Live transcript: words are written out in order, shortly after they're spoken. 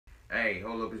Hey,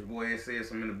 hold up, his boy said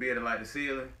something in the building like the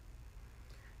ceiling.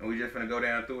 And we just finna go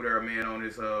down through there, man, on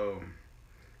this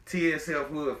TSF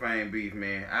Hood Fame beef,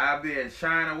 man. I've been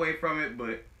shying away from it,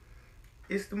 but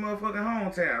it's the motherfucking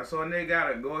hometown. So a nigga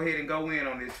gotta go ahead and go in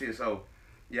on this shit. So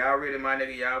y'all ready, my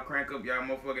nigga? Y'all crank up y'all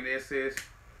motherfucking SS.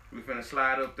 We finna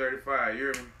slide up 35, you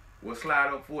hear me? We'll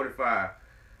slide up 45.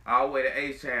 All the way to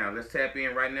H-Town. Let's tap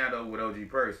in right now, though, with OG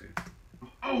Percy.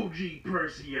 OG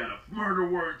Percy out of Murder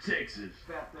Word, Texas.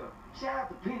 Shout out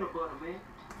to Peanut Butter,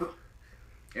 man.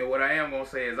 And what I am gonna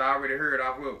say is I already heard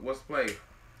off what's play.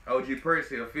 OG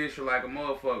Percy, official like a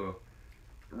motherfucker.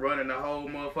 Running the whole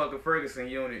motherfucking Ferguson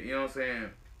unit, you know what I'm saying?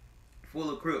 Full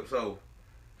of Crips, so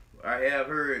I have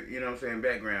heard, you know what I'm saying,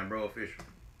 background, bro, official.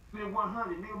 Man,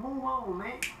 100, nigga, move on,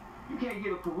 man. You can't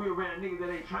get a career around niggas that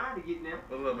ain't trying to get there.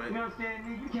 What's up, man? You understand,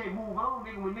 nigga? You can't move on,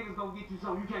 nigga, when niggas gonna get you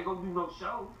something. You can't go do no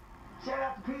shows. Shout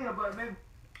out to Peanut Butter, man.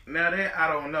 Now that, I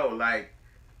don't know, like,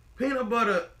 Peanut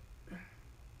Butter,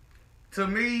 to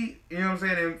me, you know what I'm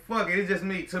saying, and fuck it, it's just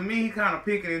me. To me, he kind of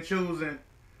picking and choosing,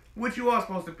 which you are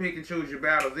supposed to pick and choose your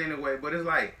battles anyway, but it's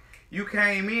like, you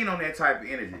came in on that type of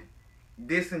energy.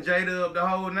 Dissing J-Dub the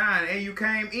whole nine, and you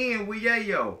came in with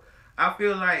Yayo. I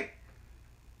feel like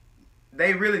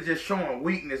they really just showing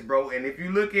weakness, bro. And if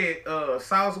you look at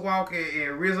Sauce Walker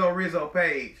and Rizzo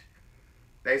page,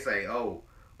 they say, oh,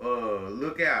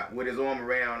 look out with his arm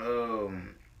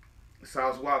around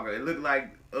Sauce Walker. It looked like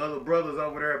other brothers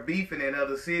over there beefing in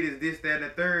other cities, this, that, and the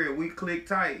third. We click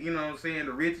tight, you know what I'm saying?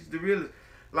 The richest, the realest.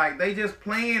 Like, they just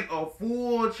playing a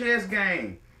full chess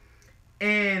game.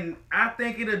 And I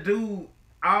think it'll do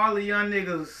all the young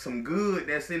niggas some good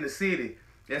that's in the city,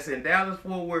 that's in Dallas,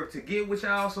 Fort Worth, to get with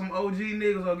y'all some OG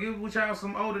niggas or get with y'all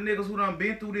some older niggas who done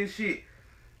been through this shit.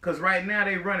 Because right now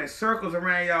they running circles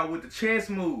around y'all with the chess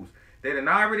moves. They done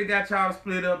already got y'all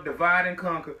split up, divide and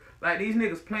conquer. Like, these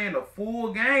niggas playing a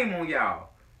full game on y'all.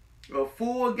 A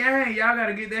full game. Y'all got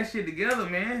to get that shit together,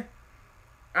 man.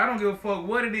 I don't give a fuck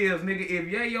what it is, nigga. If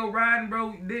Yayo riding,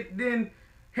 bro, then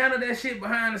handle that shit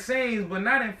behind the scenes, but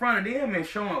not in front of them and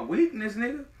showing weakness,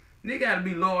 nigga. Nigga gotta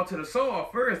be loyal to the soil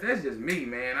first. That's just me,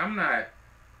 man. I'm not.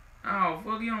 Oh,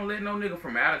 fuck, you don't let no nigga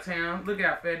from out of town. Look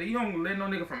out, fatty. You don't let no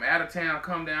nigga from out of town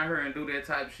come down here and do that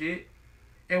type of shit.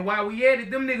 And while we at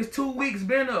it, them niggas 2 weeks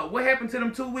been up. What happened to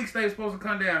them 2 weeks they was supposed to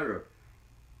come down here?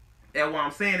 That's why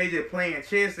I'm saying they just playing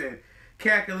chess and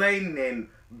calculating and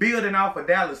building off of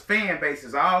Dallas fan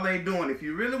bases. All they doing. If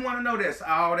you really want to know, that's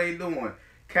all they doing.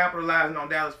 Capitalizing on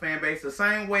Dallas fan base. The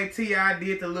same way T.I.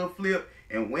 did the little flip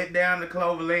and went down to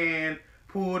Cloverland,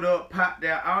 pulled up, popped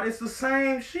out. Oh, it's the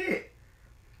same shit.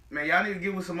 Man, y'all need to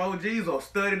get with some OGs or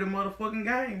study the motherfucking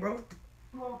game, bro.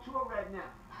 You on tour right now.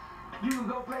 You can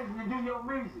go places and do your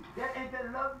music. That ain't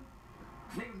that lovely?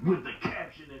 With the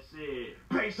caption that said,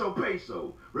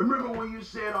 Peso. Remember when you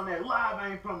said on that live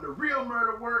I ain't from the real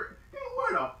murder word? Hey,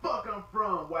 where the fuck I'm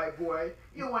from, white boy?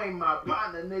 You ain't my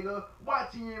partner, nigga.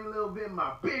 Watching him a little bit,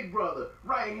 my big brother,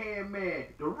 right-hand man,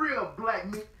 the real black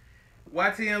me.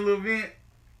 YTN Lil Vent,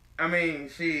 I mean,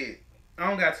 shit, I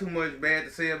don't got too much bad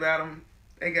to say about him.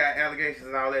 They got allegations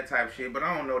and all that type of shit, but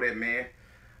I don't know that man.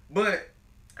 But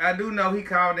I do know he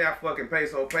called out fucking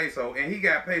Peso, and he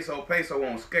got Peso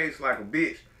on skates like a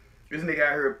bitch. This nigga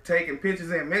out here taking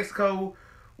pictures in Mexico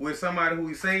with somebody who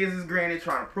he say is his granny,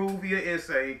 trying to prove he an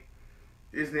essay.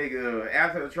 This nigga,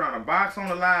 after trying to box on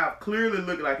the live, clearly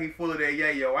look like he full of that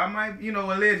yayo. I might, you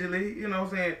know, allegedly, you know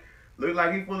what I'm saying, look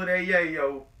like he full of that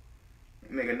yayo.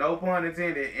 Nigga, no pun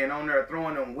intended, and on there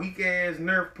throwing them weak-ass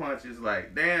Nerf punches.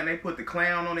 Like, damn, they put the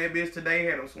clown on that bitch today,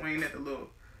 had him swinging at the little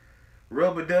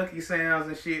rubber ducky sounds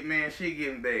and shit, man. Shit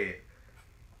getting bad.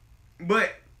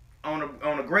 But on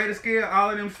a greater scale,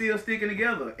 all of them still sticking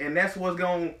together, and that's what's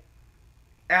gonna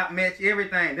outmatch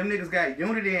everything. Them niggas got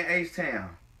unity in H-Town.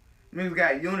 Niggas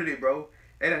got unity, bro.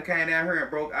 They done came down here and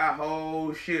broke our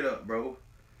whole shit up, bro.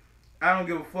 I don't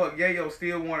give a fuck. Yayo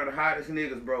still one of the hottest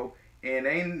niggas, bro. And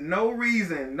ain't no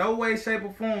reason, no way, shape,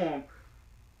 or form,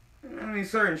 I mean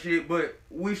certain shit, but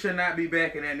we should not be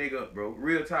backing that nigga up, bro.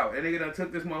 Real talk. That nigga done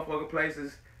took this motherfucker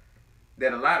places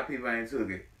that a lot of people ain't took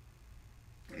it.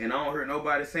 And I don't hear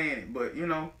nobody saying it. But, you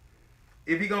know,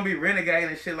 if he gonna be renegading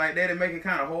and shit like that, it make it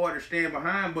kind of hard to stand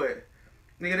behind. But,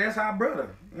 nigga, that's our brother.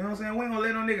 You know what I'm saying? We ain't gonna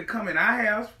let no nigga come in our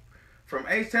house from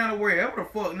H-Town to wherever the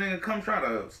fuck nigga come try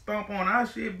to stomp on our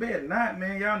shit. Better not,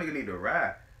 man. Y'all nigga need to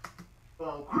ride.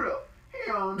 On Crip. He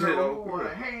don't know who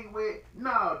wanna hang with.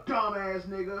 Nah, dumbass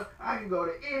nigga. I can go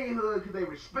to any hood because they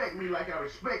respect me like I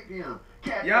respect them.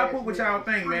 Y'all put what y'all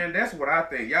think, man. That's what I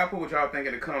think. Y'all put what y'all think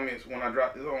in the comments when I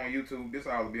drop this on YouTube. This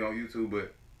all will be on YouTube,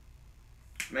 but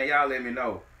man, y'all let me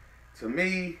know. To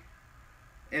me,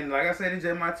 And like I said, it's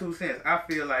just my 2 cents. I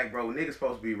feel like, bro, niggas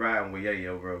supposed to be riding with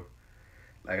Yayo, bro.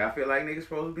 Like, I feel like niggas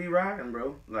supposed to be riding,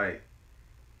 bro. Like,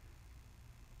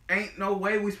 ain't no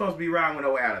way we supposed to be riding with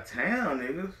no out of town,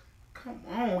 niggas. Come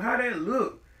on, how that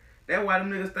look? That's why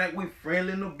them niggas think we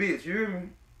friendly in the bitch, you hear me?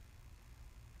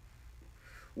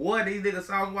 What, these niggas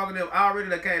sauce walking them already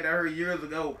that came to her years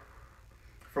ago,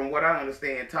 from what I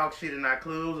understand, talk shit in our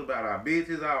clubs about our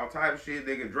bitches, all type of shit.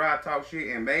 They can dry talk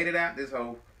shit and made it out this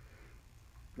hoe.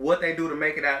 What they do to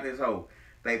make it out this hoe?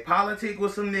 They politic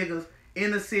with some niggas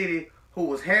in the city who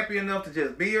was happy enough to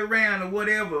just be around or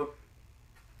whatever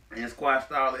and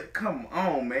squashed all that. Come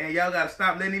on, man. Y'all gotta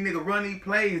stop letting these niggas run these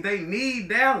plays. They need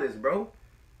Dallas, bro.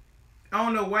 I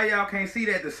don't know why y'all can't see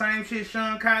that. The same shit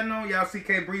Sean Cotton on. Y'all see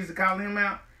K Breezy calling him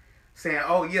out. Saying,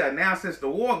 oh yeah, now since the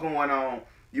war going on,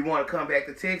 you want to come back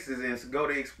to Texas and go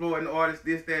to exploring the artists,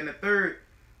 this, that, and the third.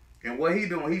 And what he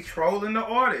doing? He trolling the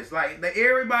artists. Like,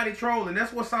 everybody trolling.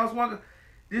 That's what Sauce Walker...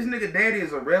 This nigga daddy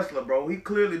is a wrestler, bro. He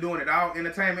clearly doing it all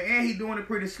entertainment. And he doing it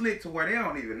pretty slick to where they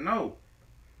don't even know.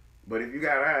 But if you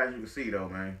got eyes, you can see, though,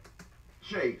 man.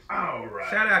 Shakes. All right.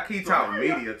 Shout out Key Talk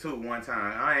Media, too, one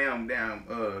time. I am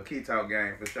down Key Talk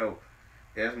gang for sure.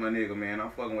 That's my nigga, man.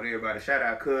 I'm fucking with everybody. Shout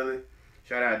out Cully.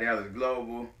 Shout out Dallas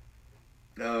Global.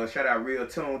 Shout out Real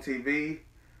Tune TV.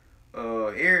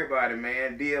 Everybody,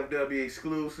 man. DFW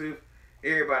exclusive.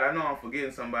 Everybody. I know I'm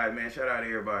forgetting somebody, man. Shout out to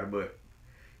everybody, but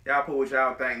y'all put what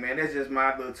y'all think, man. That's just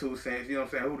my little 2 cents. You know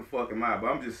what I'm saying? Who the fuck am I? But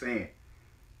I'm just saying.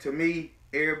 To me,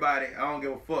 everybody, I don't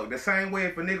give a fuck. The same way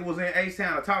if a nigga was in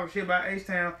H-Town or talking shit about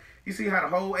H-Town, you see how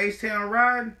the whole H-Town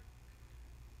riding?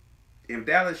 If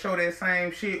Dallas show that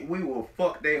same shit, we will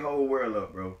fuck their whole world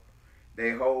up, bro.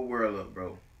 They whole world up,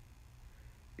 bro.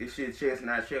 This shit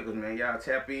chestnut checkers, man. Y'all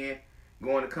tap in.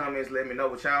 Go in the comments. Let me know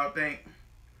what y'all think.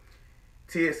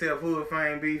 TSF Hood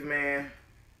Fame Beef, man.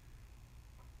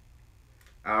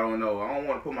 I don't know. I don't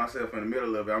want to put myself in the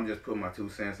middle of it. I'm just putting my 2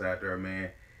 cents out there, man.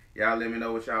 Y'all let me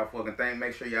know what y'all fucking think.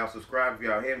 Make sure y'all subscribe. If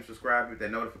y'all haven't subscribed, hit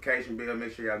that notification bell.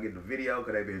 Make sure y'all get the video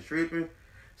because they been tripping.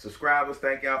 Subscribers,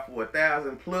 thank y'all for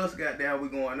 1,000 plus. Goddamn, we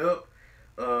going up.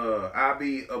 I'll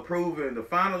be approving, the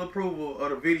final approval of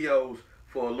the videos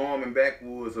for Alarm and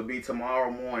Backwoods will be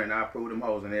tomorrow morning. I approve them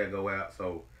hoes and they'll go out.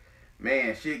 So,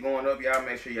 man, shit going up. Y'all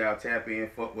make sure y'all tap in.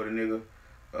 Fuck with a nigga.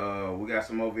 We got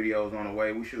some more videos on the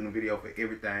way. We shooting a video for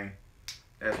everything.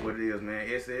 That's what it is, man.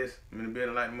 SS, I'm in the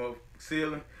building like the mother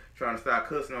ceiling. Trying to start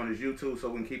cussing on this YouTube so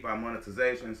we can keep our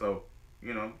monetization. So,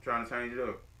 you know, trying to change it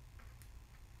up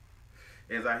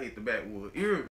as I hit the backwood.